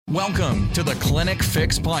Welcome to the Clinic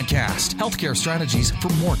Fix Podcast, healthcare strategies for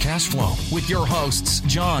more cash flow with your hosts,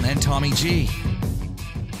 John and Tommy G.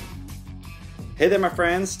 Hey there, my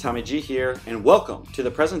friends, Tommy G here, and welcome to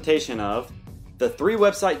the presentation of the 3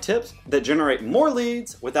 website tips that generate more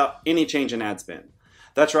leads without any change in ad spend.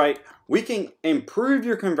 That's right, we can improve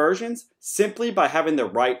your conversions simply by having the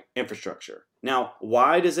right infrastructure. Now,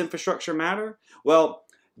 why does infrastructure matter? Well,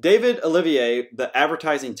 David Olivier, the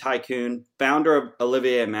advertising tycoon, founder of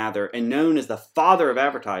Olivier Mather, and known as the father of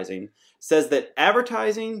advertising, says that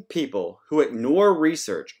advertising people who ignore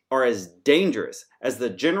research are as dangerous as the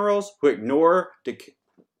generals who ignore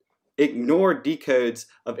decodes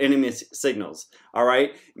of enemy signals. All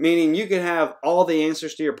right? Meaning you can have all the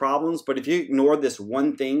answers to your problems, but if you ignore this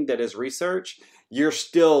one thing that is research, you're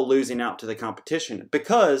still losing out to the competition,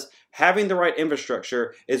 because having the right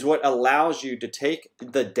infrastructure is what allows you to take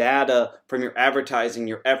the data from your advertising,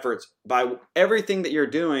 your efforts, by everything that you're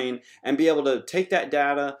doing, and be able to take that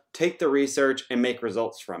data, take the research, and make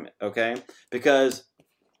results from it, okay? Because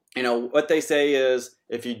what they say is,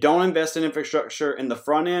 if you don't invest in infrastructure in the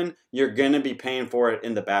front end, you're going to be paying for it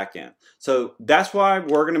in the back end. So that's why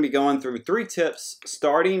we're going to be going through 3 tips,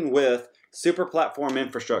 starting with super platform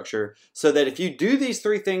infrastructure, so that if you do these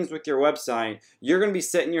 3 things with your website, you're going to be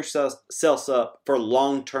setting yourself up for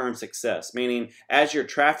long-term success. Meaning, as your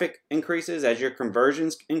traffic increases, as your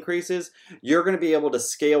conversions increases, you're going to be able to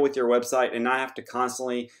scale with your website and not have to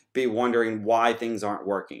constantly be wondering why things aren't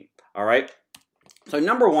working. All right? So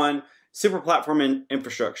number 1, super platform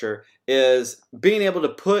infrastructure is being able to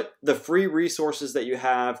put the free resources that you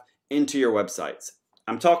have into your websites.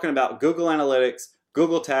 I'm talking about Google Analytics,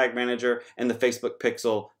 Google Tag Manager, and the Facebook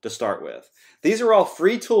Pixel to start with. These are all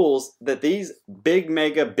free tools that these big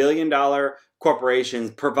mega billion-dollar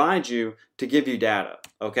corporations provide you to give you data,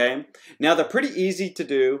 okay? Now, they're pretty easy to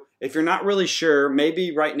do. If you're not really sure,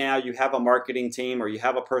 maybe right now you have a marketing team or you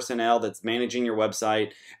have a personnel that's managing your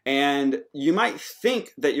website, and you might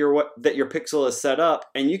think that your pixel is set up,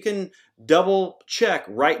 and you can double check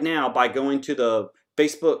right now by going to the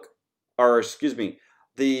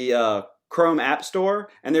Chrome App Store,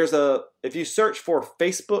 and if you search for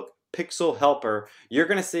Facebook Pixel Helper, you're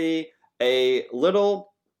going to see a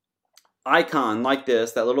little icon like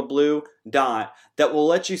this, that little blue dot, that will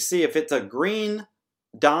let you see if it's a green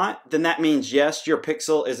dot, then that means yes, your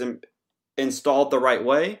pixel is installed the right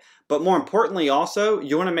way. But more importantly also,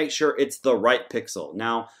 you want to make sure it's the right pixel.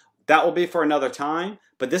 Now, that will be for another time,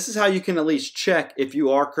 but this is how you can at least check if you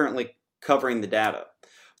are currently covering the data.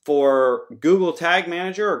 For Google Tag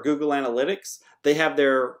Manager or Google Analytics, they have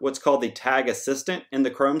their what's called the Tag Assistant in the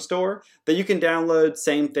Chrome store that you can download.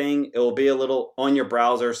 Same thing, it will be a little on your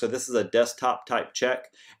browser, so this is a desktop type check,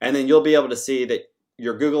 and then you'll be able to see that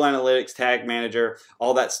your Google Analytics, Tag Manager,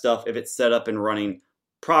 all that stuff, if it's set up and running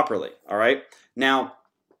properly. All right. Now,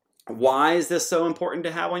 why is this so important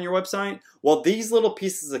to have on your website? Well, these little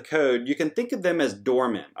pieces of code, you can think of them as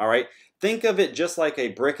doormen. All right. Think of it just like a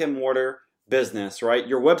brick and mortar business, right?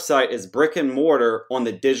 Your website is brick and mortar on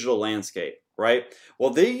the digital landscape, right? Well,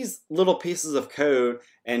 these little pieces of code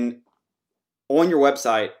and on your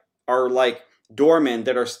website are like doormen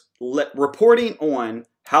that are reporting on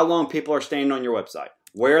how long people are staying on your website.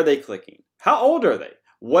 Where are they clicking? How old are they?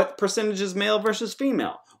 What percentage is male versus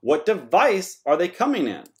female? What device are they coming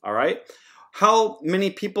in? All right. How many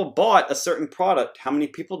people bought a certain product? How many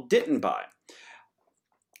people didn't buy?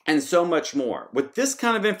 And so much more. With this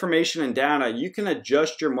kind of information and data, you can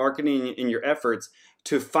adjust your marketing and your efforts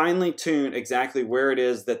to finely tune exactly where it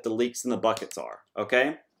is that the leaks in the buckets are,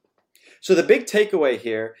 okay? So the big takeaway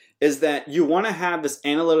here is that you want to have this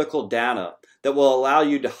analytical data that will allow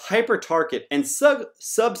you to hyper-target and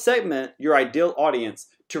sub-segment your ideal audience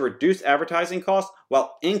to reduce advertising costs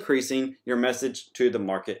while increasing your message to the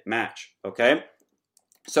market match, okay?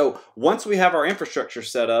 So once we have our infrastructure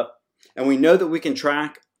set up and we know that we can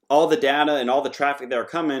track all the data and all the traffic that are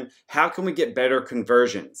coming, how can we get better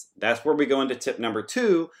conversions? That's where we go into tip number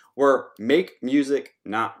 2, where make music,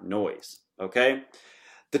 not noise, okay?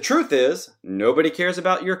 The truth is, nobody cares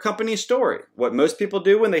about your company's story. What most people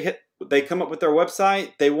do when they come up with their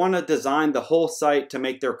website, they want to design the whole site to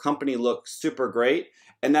make their company look super great,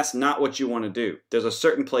 and that's not what you want to do. There's a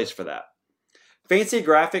certain place for that. Fancy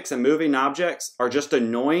graphics and moving objects are just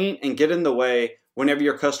annoying and get in the way whenever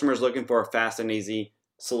your customer is looking for a fast and easy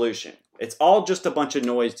solution. It's all just a bunch of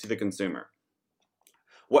noise to the consumer.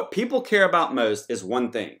 What people care about most is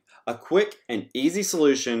one thing: a quick and easy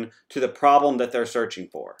solution to the problem that they're searching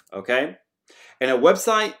for, okay? And a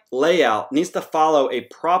website layout needs to follow a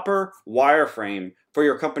proper wireframe for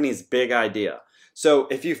your company's big idea. So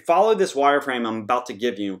if you follow this wireframe I'm about to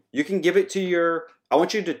give you, you can give it to your I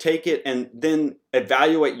want you to take it and then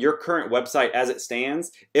evaluate your current website as it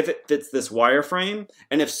stands, if it fits this wireframe.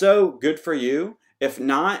 And if so, good for you. If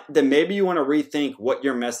not, then maybe you want to rethink what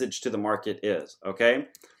your message to the market is, okay?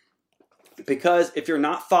 Because if you're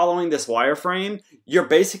not following this wireframe, you're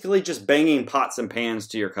basically just banging pots and pans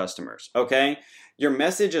to your customers, okay? Your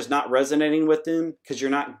message is not resonating with them because you're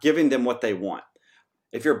not giving them what they want.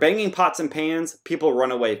 If you're banging pots and pans, people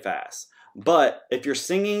run away fast. But if you're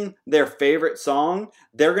singing their favorite song,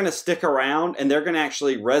 they're going to stick around and they're going to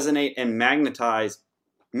actually resonate and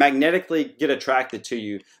magnetically get attracted to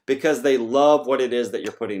you because they love what it is that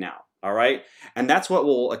you're putting out. All right. And that's what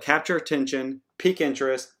will capture attention, pique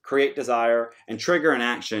interest, create desire, and trigger an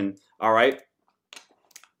action. All right.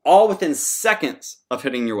 All within seconds of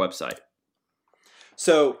hitting your website.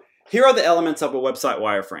 So here are the elements of a website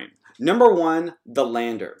wireframe. Number one, the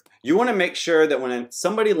lander. You want to make sure that when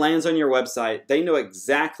somebody lands on your website, they know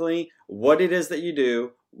exactly what it is that you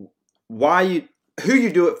do, who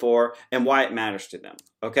you do it for, and why it matters to them,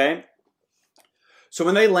 okay? So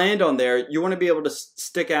when they land on there, you want to be able to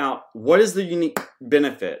stick out what is the unique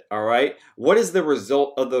benefit, all right? What is the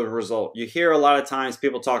result of the result? You hear a lot of times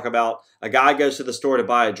people talk about a guy goes to the store to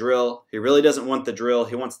buy a drill. He really doesn't want the drill.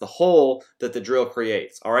 He wants the hole that the drill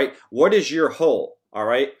creates, all right? What is your hole, all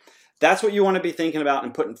right? That's what you want to be thinking about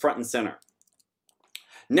and putting front and center.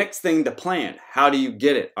 Next thing, the plan. How do you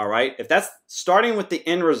get it, all right? If that's starting with the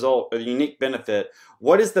end result or the unique benefit,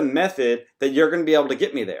 what is the method that you're going to be able to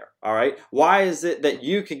get me there, all right? Why is it that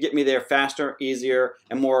you could get me there faster, easier,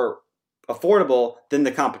 and more affordable than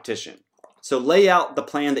the competition? So lay out the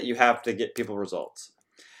plan that you have to get people results.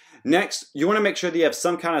 Next, you want to make sure that you have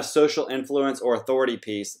some kind of social influence or authority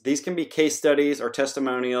piece. These can be case studies or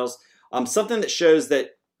testimonials, something that shows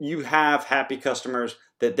that you have happy customers,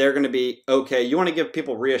 that they're going to be okay. You want to give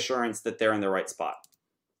people reassurance that they're in the right spot.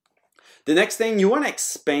 The next thing, you want to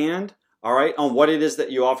expand, all right, on what it is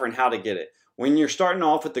that you offer and how to get it. When you're starting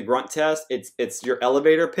off with the grunt test, it's your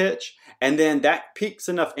elevator pitch, and then that piques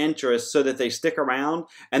enough interest so that they stick around,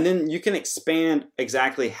 and then you can expand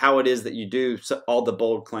exactly how it is that you do all the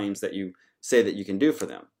bold claims that you say that you can do for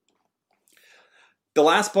them. The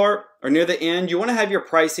last part, or near the end, you want to have your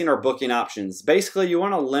pricing or booking options. Basically, you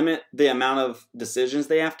want to limit the amount of decisions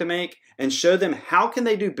they have to make and show them how can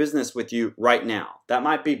they do business with you right now. That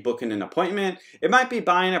might be booking an appointment, it might be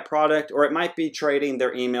buying a product, or it might be trading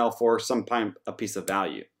their email for a piece of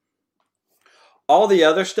value. All the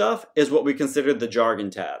other stuff is what we consider the jargon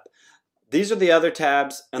tab. These are the other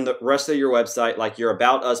tabs on the rest of your website, like your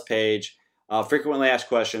About Us page, frequently asked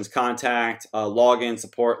questions, contact, login,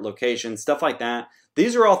 support, location, stuff like that.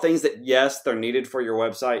 These are all things that, yes, they're needed for your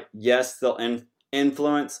website. Yes, they'll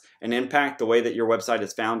influence and impact the way that your website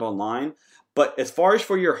is found online. But as far as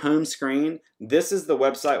for your home screen, this is the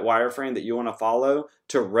website wireframe that you want to follow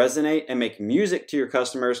to resonate and make music to your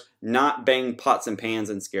customers, not bang pots and pans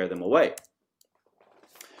and scare them away.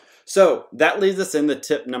 So that leads us into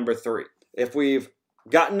tip number 3. If we've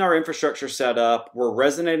gotten our infrastructure set up, we're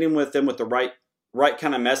resonating with them with the right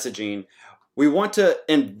kind of messaging, we want to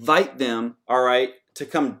invite them, all right, to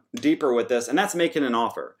come deeper with this, and that's making an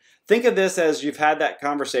offer. Think of this as you've had that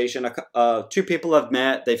conversation, two people have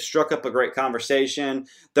met, they've struck up a great conversation,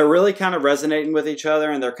 they're really kind of resonating with each other,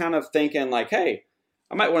 and they're kind of thinking like, hey,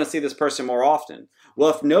 I might want to see this person more often. Well,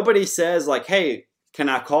 if nobody says like, hey, can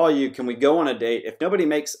I call you, can we go on a date? If nobody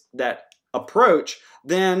makes that approach,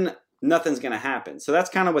 then nothing's going to happen. So that's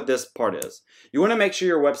kind of what this part is. You want to make sure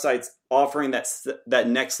your website's offering that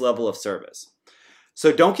next level of service.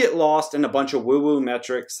 So don't get lost in a bunch of woo-woo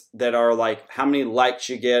metrics that are like how many likes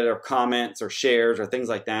you get or comments or shares or things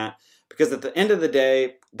like that. Because at the end of the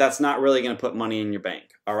day, that's not really going to put money in your bank.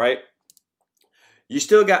 All right. You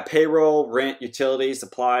still got payroll, rent, utilities,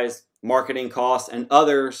 supplies, marketing costs, and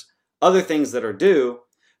other things that are due.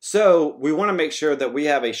 So we want to make sure that we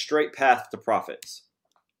have a straight path to profits.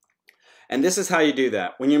 And this is how you do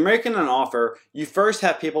that. When you're making an offer, you first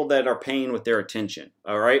have people that are paying with their attention.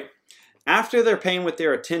 All right. After they're paying with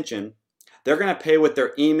their attention, they're going to pay with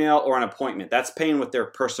their email or an appointment. That's paying with their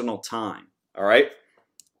personal time. All right.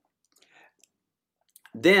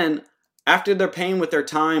 Then after they're paying with their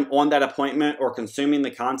time on that appointment or consuming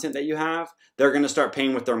the content that you have, they're going to start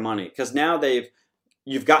paying with their money because now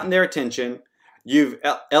you've gotten their attention. You've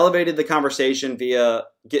elevated the conversation via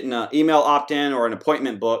getting an email opt-in or an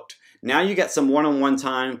appointment booked. Now you get some one-on-one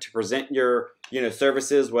time to present your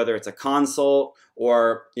services, whether it's a consult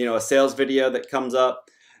or a sales video that comes up.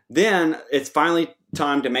 Then it's finally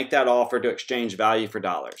time to make that offer to exchange value for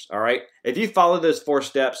dollars. All right. If you follow those 4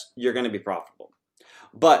 steps, you're going to be profitable.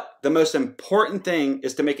 But the most important thing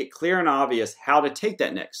is to make it clear and obvious how to take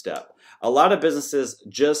that next step. A lot of businesses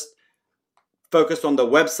just focus on the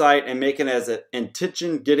website and make it as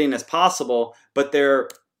attention getting as possible, but their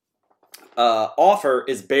offer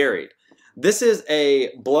is buried. This is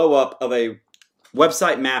a blow up of a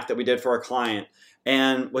website map that we did for a client.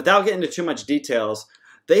 And without getting into too much details,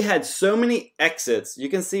 they had so many exits. You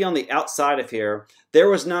can see on the outside of here, there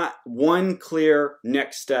was not one clear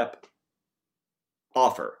next step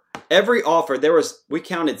offer. Every offer, we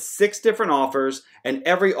counted 6 different offers, and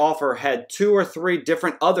every offer had 2 or 3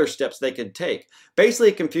 different other steps they could take. Basically,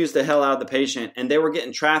 it confused the hell out of the patient, and they were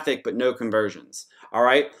getting traffic but no conversions. All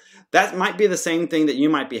right? That might be the same thing that you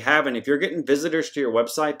might be having. If you're getting visitors to your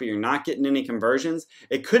website but you're not getting any conversions,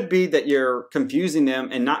 it could be that you're confusing them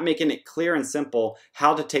and not making it clear and simple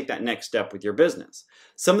how to take that next step with your business.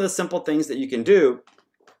 Some of the simple things that you can do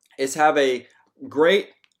is have a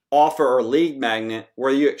great offer or lead magnet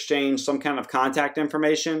where you exchange some kind of contact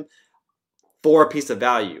information for a piece of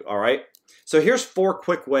value, all right? So here's 4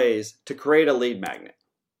 quick ways to create a lead magnet.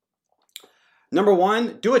 Number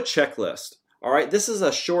 1, do a checklist. All right, this is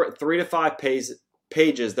a short 3 to 5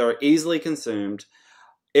 pages that are easily consumed.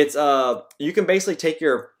 It's you can basically take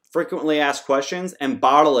your frequently asked questions and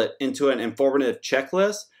bottle it into an informative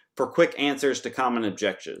checklist for quick answers to common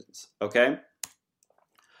objections, okay?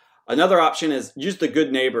 Another option is use the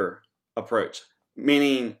good neighbor approach,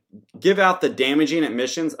 meaning give out the damaging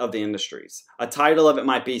admissions of the industries. A title of it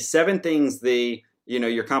might be 7 things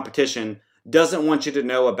your competition doesn't want you to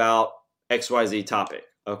know about XYZ topic,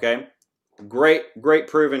 okay? Great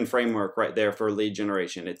proven framework right there for lead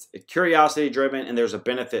generation. It's curiosity driven, and there's a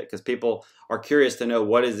benefit because people are curious to know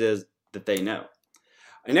what it is that they know.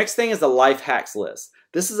 The next thing is the life hacks list.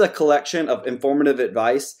 This is a collection of informative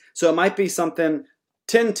advice. So it might be something,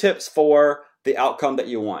 10 tips for the outcome that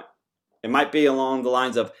you want. It might be along the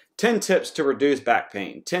lines of 10 tips to reduce back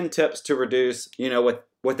pain, 10 tips to reduce,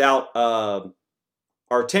 or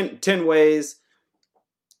 10 ways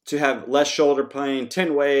to have less shoulder pain,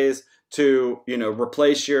 10 ways to,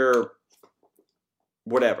 replace your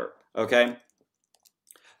whatever, okay?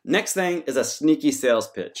 Next thing is a sneaky sales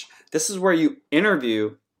pitch. This is where you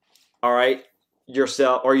interview, all right,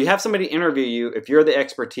 yourself, or you have somebody interview you if you're the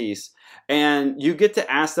expertise, and you get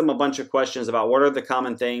to ask them a bunch of questions about what are the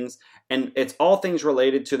common things, and it's all things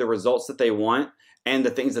related to the results that they want and the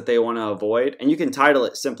things that they want to avoid, and you can title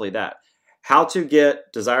it simply that. How to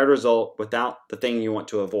get desired result without the thing you want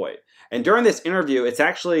to avoid. And during this interview, it's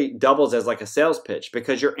actually doubles as like a sales pitch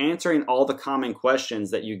because you're answering all the common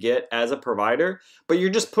questions that you get as a provider, but you're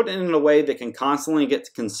just putting it in a way that can constantly get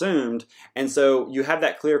consumed. And so you have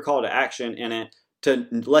that clear call to action in it to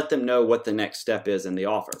let them know what the next step is in the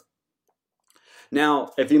offer. Now,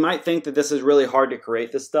 if you might think that this is really hard to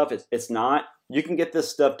create this stuff, it's not. You can get this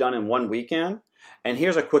stuff done in one weekend. And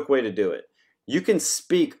here's a quick way to do it. You can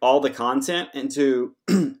speak all the content into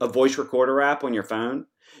a voice recorder app on your phone.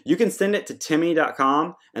 You can send it to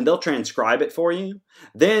Timmy.com and they'll transcribe it for you.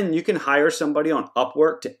 Then you can hire somebody on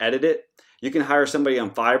Upwork to edit it. You can hire somebody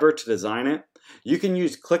on Fiverr to design it. You can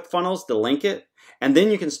use ClickFunnels to link it. And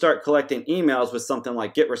then you can start collecting emails with something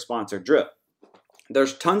like GetResponse or Drip.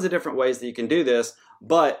 There's tons of different ways that you can do this,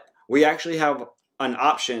 but we actually have an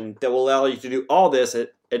option that will allow you to do all this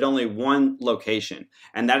at only one location,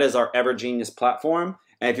 and that is our EverGenius platform.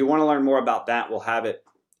 And if you want to learn more about that, we'll have it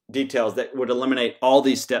details that would eliminate all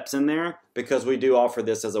these steps in there because we do offer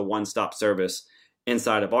this as a one-stop service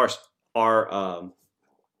inside of our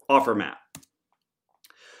offer map.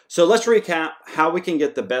 So let's recap how we can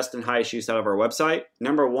get the best and highest use out of our website.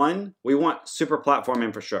 Number 1, we want super platform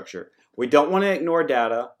infrastructure. We don't want to ignore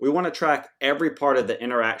data. We want to track every part of the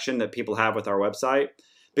interaction that people have with our website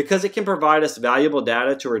because it can provide us valuable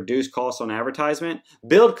data to reduce costs on advertisement,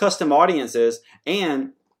 build custom audiences,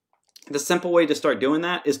 and the simple way to start doing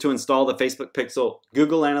that is to install the Facebook Pixel,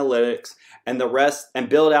 Google Analytics, and the rest, and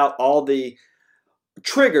build out all the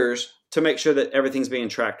triggers to make sure that everything's being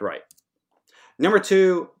tracked right. Number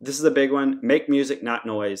 2, this is a big one, make music, not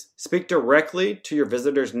noise. Speak directly to your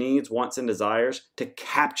visitors' needs, wants, and desires to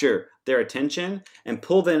capture their attention and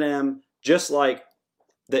pull them in just like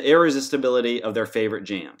the irresistibility of their favorite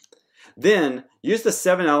jam. Then use the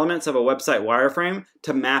 7 elements of a website wireframe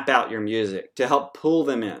to map out your music to help pull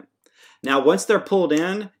them in. Now, once they're pulled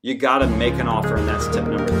in, you gotta make an offer, and that's tip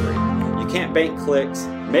number 3. You can't bank clicks,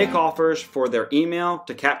 make offers for their email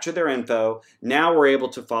to capture their info. Now we're able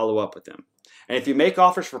to follow up with them. And if you make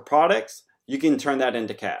offers for products, you can turn that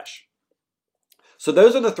into cash. So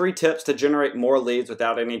those are the 3 tips to generate more leads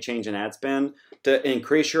without any change in ad spend, to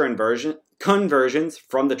increase your conversions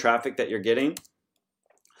from the traffic that you're getting.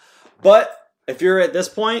 But if you're at this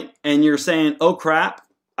point and you're saying, oh crap,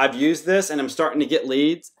 I've used this and I'm starting to get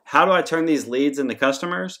leads How do I turn these leads into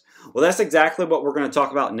customers? Well, that's exactly what we're going to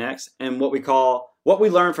talk about next, and what we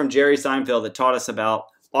learned from Jerry Seinfeld that taught us about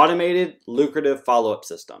automated, lucrative follow-up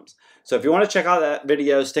systems. So if you want to check out that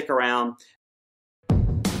video, stick around.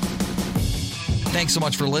 Thanks so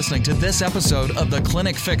much for listening to this episode of the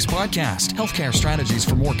Clinic Fix Podcast, healthcare strategies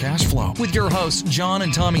for more cash flow, with your hosts, John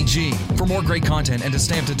and Tommy G. For more great content and to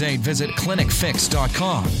stay up to date, visit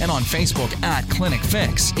clinicfix.com and on Facebook at Clinic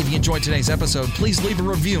Fix. If you enjoyed today's episode, please leave a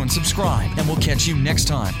review and subscribe, and we'll catch you next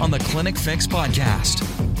time on the Clinic Fix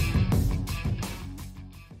Podcast.